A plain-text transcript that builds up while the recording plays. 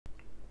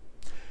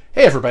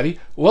Hey everybody,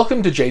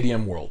 welcome to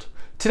JDM World.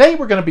 Today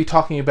we're going to be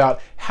talking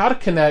about how to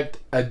connect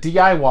a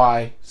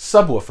DIY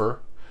subwoofer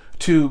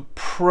to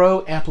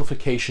pro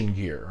amplification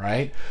gear,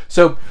 right?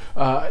 So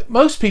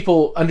most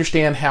people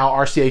understand how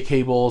RCA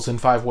cables and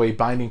 5-way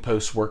binding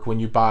posts work when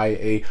you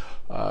buy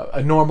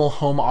a normal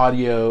home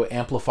audio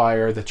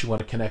amplifier that you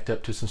want to connect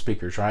up to some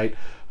speakers, right?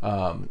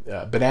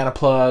 Banana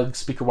plugs,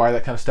 speaker wire,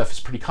 that kind of stuff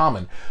is pretty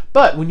common.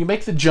 But when you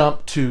make the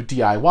jump to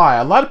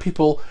DIY, a lot of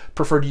people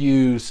prefer to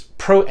use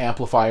pro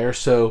amplifiers,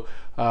 so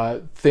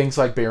things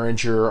like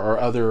Behringer or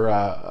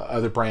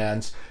other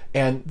brands,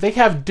 and they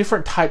have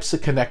different types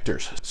of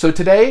connectors. So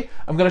today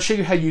I'm going to show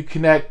you how you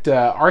connect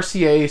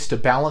RCAs to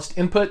balanced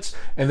inputs,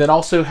 and then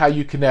also how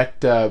you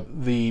connect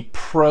the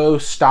pro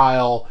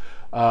style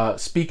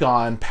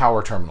Speakon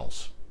power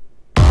terminals.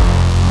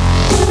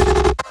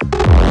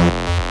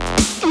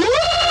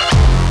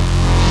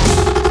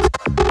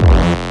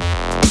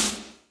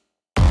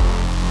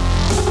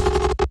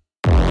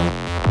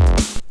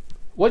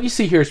 What you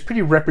see here is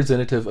pretty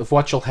representative of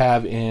what you'll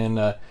have in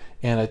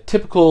a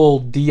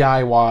typical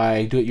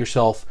DIY,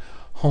 do-it-yourself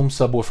home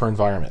subwoofer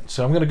environment.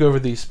 So I'm going to go over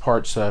these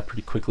parts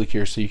pretty quickly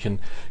here so you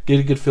can get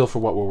a good feel for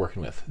what we're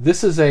working with.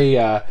 This is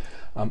a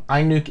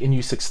iNuke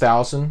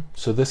NU6000,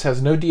 so this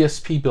has no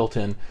DSP built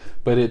in,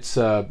 but it's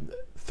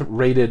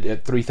rated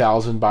at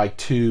 3000 by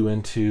 2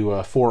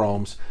 into 4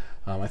 ohms.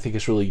 I think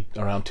it's really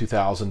around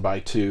 2000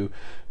 by 2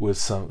 with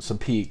some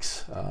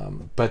peaks.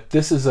 But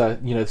this is a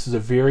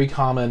very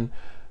common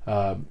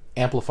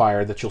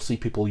amplifier that you'll see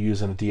people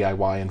use in a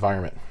DIY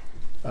environment.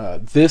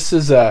 This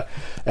is a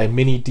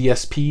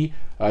miniDSP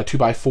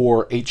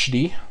 2x4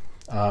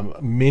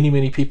 HD.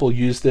 Many people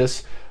use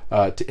this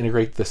to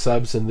integrate the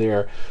subs in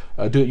their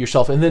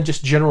do-it-yourself, and then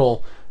just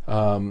general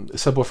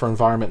subwoofer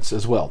environments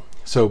as well.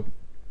 So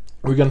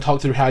we're going to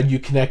talk through how you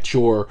connect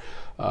your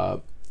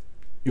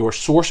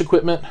source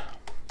equipment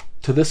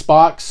to this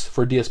box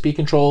for DSP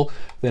control,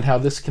 then how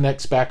this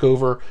connects back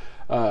over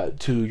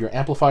to your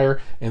amplifier,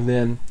 and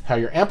then how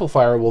your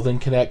amplifier will then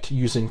connect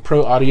using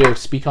Pro Audio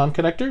Speakon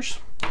connectors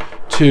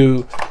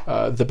to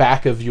the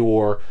back of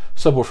your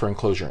subwoofer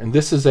enclosure. And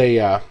this is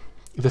the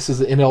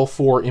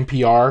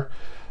NL4MPR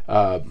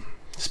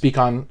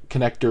Speakon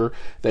connector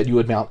that you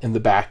would mount in the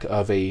back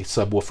of a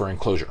subwoofer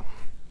enclosure.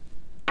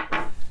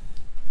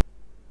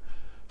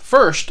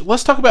 First,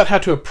 let's talk about how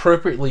to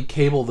appropriately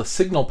cable the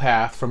signal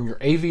path from your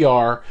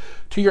AVR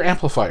to your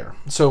amplifier.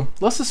 So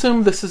let's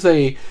assume this is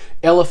a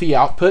LFE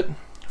output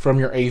from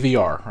your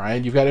AVR,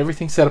 right? You've got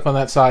everything set up on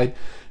that side,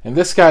 and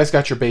this guy's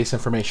got your base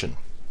information.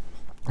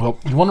 Well,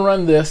 you want to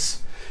run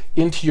this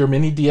into your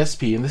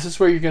miniDSP, and this is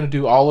where you're going to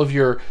do all of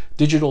your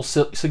digital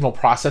signal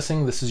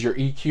processing. This is your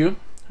EQ,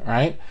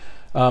 right?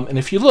 And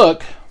if you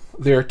look,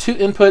 there are 2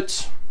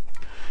 inputs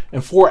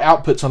and 4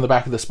 outputs on the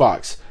back of this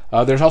box.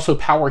 There's also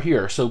power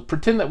here, so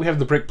pretend that we have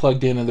the brick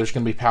plugged in and there's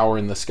going to be power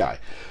in this guy.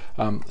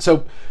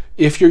 So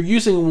if you're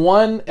using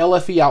one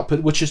LFE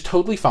output, which is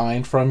totally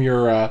fine from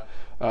your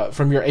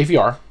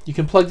AVR, you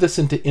can plug this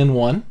into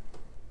N1,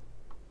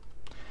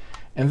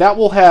 and that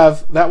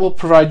will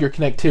provide your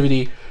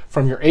connectivity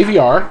from your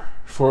AVR,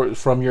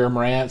 from your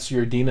Marantz,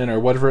 your Denon, or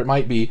whatever it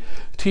might be,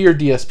 to your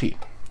DSP.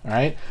 All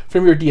right.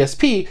 From your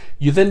DSP,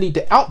 you then need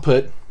to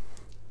output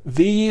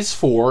these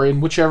 4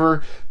 in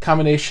whichever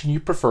combination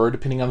you prefer,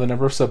 depending on the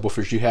number of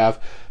subwoofers you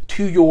have,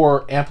 to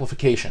your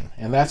amplification,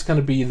 and that's going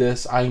to be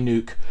this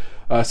iNuke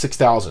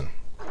 6000.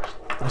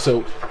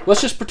 So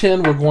let's just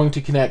pretend we're going to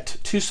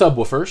connect 2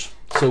 subwoofers.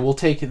 So we'll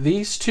take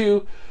these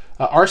 2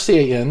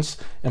 RCA ends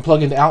and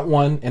plug into out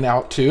 1 and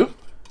out 2.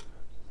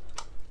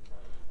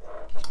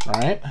 All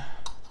right,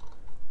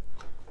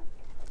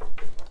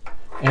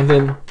 and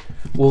then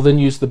we'll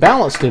use the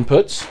balanced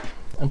inputs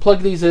and plug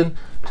these in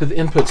to the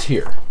inputs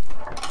here.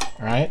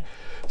 All right,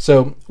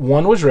 so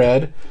 1 was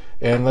red,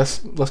 and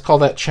let's call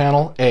that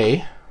channel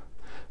A.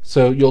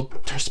 So you'll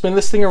spin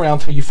this thing around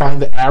till you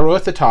find the arrow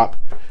at the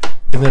top,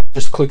 and then it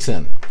just clicks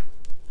in.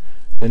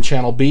 Then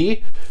channel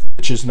B,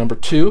 which is number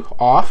 2,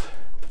 off.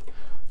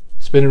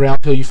 Spin it around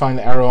till you find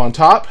the arrow on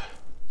top,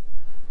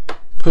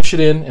 push it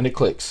in, and it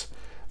clicks.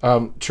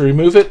 To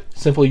remove it,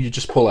 simply you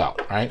just pull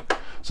out, right?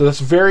 So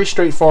that's very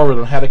straightforward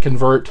on how to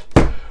convert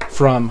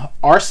from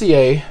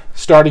RCA,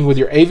 starting with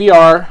your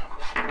AVR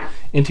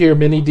into your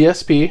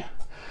miniDSP,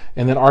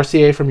 and then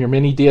RCA from your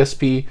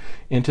miniDSP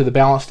into the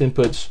balanced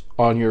inputs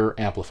on your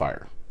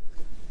amplifier.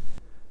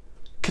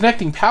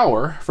 Connecting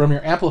power from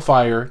your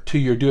amplifier to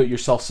your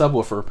do-it-yourself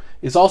subwoofer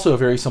is also a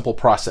very simple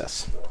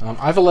process.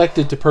 I've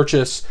elected to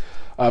purchase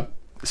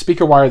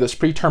speaker wire that's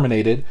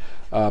pre-terminated.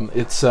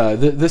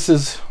 This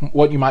is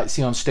what you might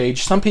see on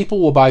stage. Some people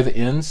will buy the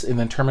ends and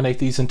then terminate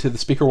these into the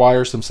speaker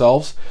wires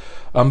themselves.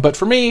 But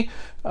for me,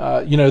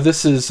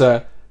 this is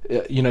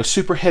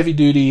super heavy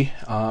duty,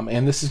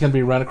 and this is going to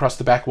be run across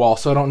the back wall,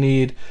 so I don't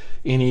need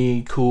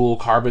any cool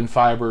carbon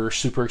fiber,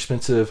 super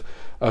expensive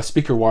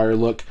speaker wire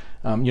look.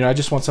 I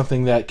just want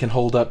something that can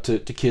hold up to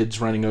kids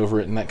running over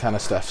it and that kind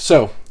of stuff.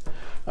 So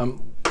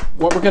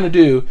what we're going to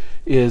do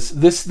is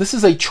this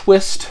is a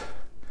twist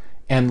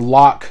and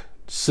lock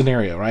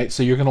scenario, right?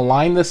 So you're going to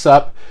line this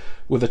up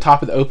with the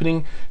top of the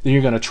opening. Then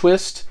you're going to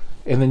twist,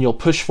 and then you'll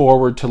push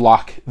forward to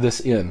lock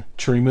this in.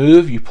 To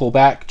remove, you pull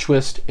back,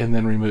 twist, and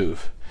then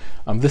remove.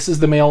 This is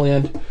the male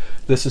end.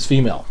 This is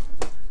female.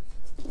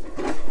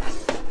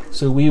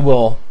 So we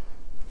will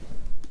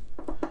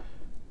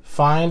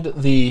find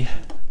the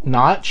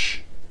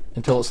notch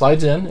until it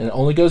slides in, and it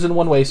only goes in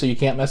one way, so you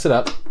can't mess it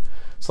up.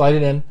 Slide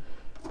it in,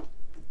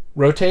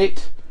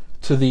 rotate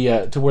to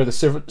the to where the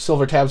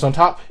silver tab's on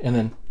top, and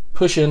then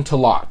push in to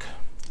lock.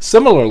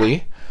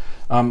 Similarly,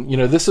 you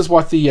know, this is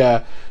what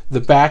the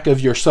back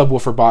of your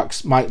subwoofer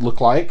box might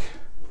look like.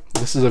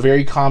 This is a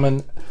very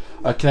common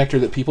connector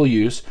that people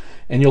use,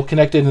 and you'll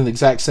connect it in the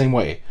exact same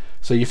way.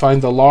 So you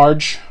find the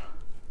large,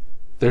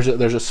 there's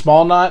a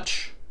small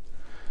notch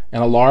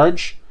and a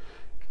large.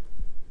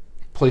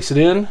 Place it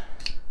in,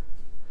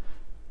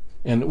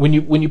 and when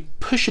you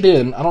push it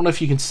in, I don't know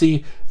if you can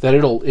see that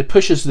it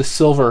pushes the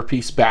silver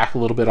piece back a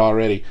little bit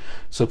already.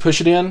 So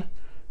push it in,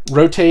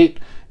 rotate,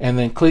 and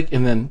then click,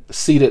 and then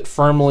seat it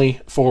firmly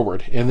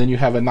forward, and then you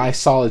have a nice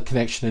solid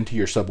connection into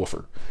your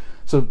subwoofer.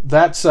 So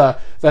that's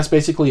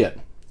basically it.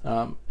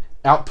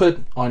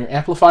 Output on your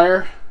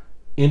amplifier,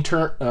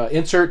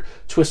 insert,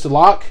 twist, and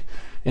lock,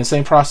 and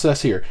same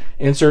process here.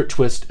 Insert,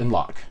 twist, and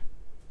lock.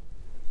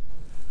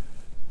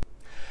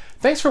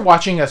 Thanks for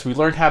watching as we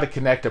learned how to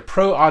connect a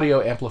pro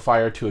audio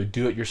amplifier to a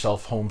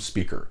do-it-yourself home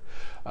speaker.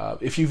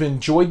 If you've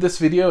enjoyed this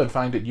video and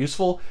find it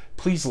useful,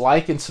 please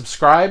like and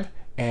subscribe,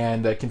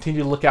 and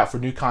continue to look out for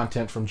new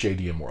content from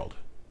JDM World.